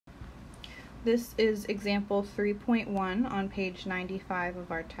This is example 3.1 on page 95 of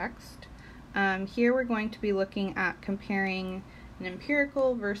our text. Here we're going to be looking at comparing an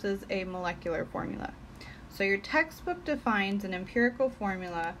empirical versus a molecular formula. So your textbook defines an empirical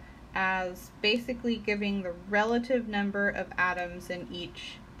formula as basically giving the relative number of atoms in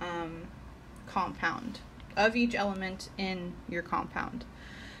each compound, of each element in your compound.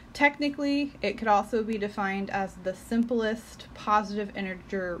 Technically, it could also be defined as the simplest positive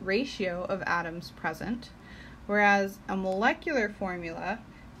integer ratio of atoms present, whereas a molecular formula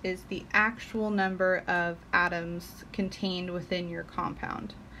is the actual number of atoms contained within your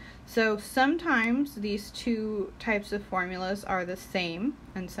compound. So sometimes these two types of formulas are the same,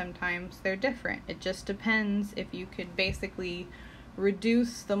 and sometimes they're different. It just depends if you could basically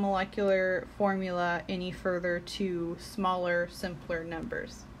reduce the molecular formula any further to smaller, simpler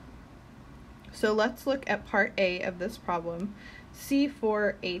numbers. So let's look at part A of this problem,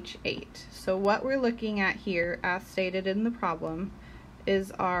 C4H8. So what we're looking at here, as stated in the problem,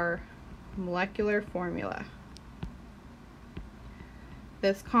 is our molecular formula.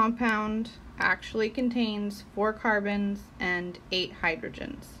 This compound actually contains 4 carbons and 8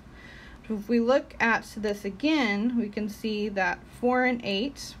 hydrogens. If we look at this again, we can see that 4 and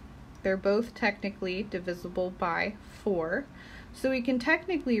 8, they're both technically divisible by 4. So we can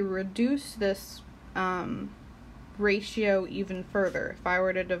technically reduce this ratio even further. If I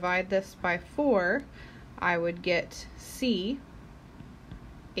were to divide this by 4, I would get CH2.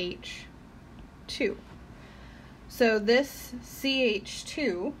 So this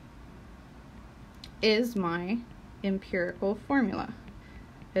CH2 is my empirical formula.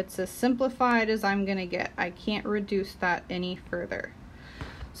 It's as simplified as I'm going to get. I can't reduce that any further.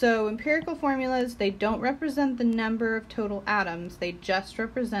 So empirical formulas, they don't represent the number of total atoms, they just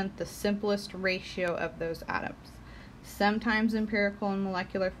represent the simplest ratio of those atoms. Sometimes empirical and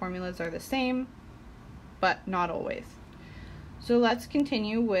molecular formulas are the same, but not always. So let's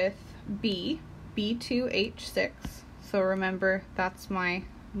continue with B2H6. So remember, that's my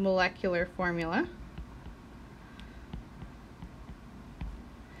molecular formula.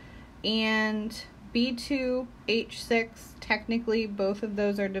 And B2H6, technically both of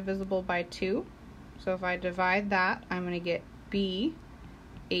those are divisible by 2. So if I divide that, I'm going to get BH3.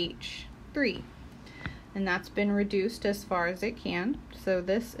 And that's been reduced as far as it can. So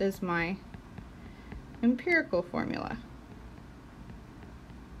this is my empirical formula.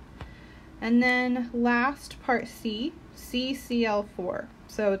 And then last, part C, CCl4.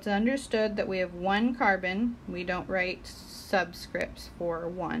 So it's understood that we have 1 carbon. We don't write subscripts for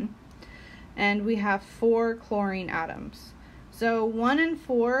 1. And we have 4 chlorine atoms. So 1 and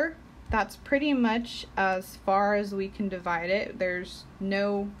 4, that's pretty much as far as we can divide it. There's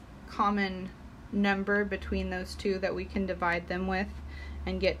no common number between those two that we can divide them with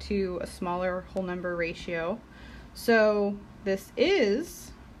and get to a smaller whole number ratio. So this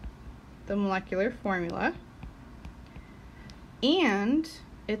is the molecular formula, and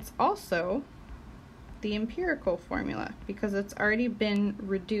it's also the empirical formula because it's already been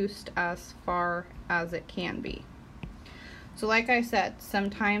reduced as far as it can be. So like I said,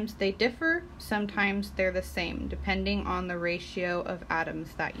 sometimes they differ, sometimes they're the same, depending on the ratio of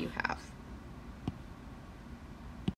atoms that you have.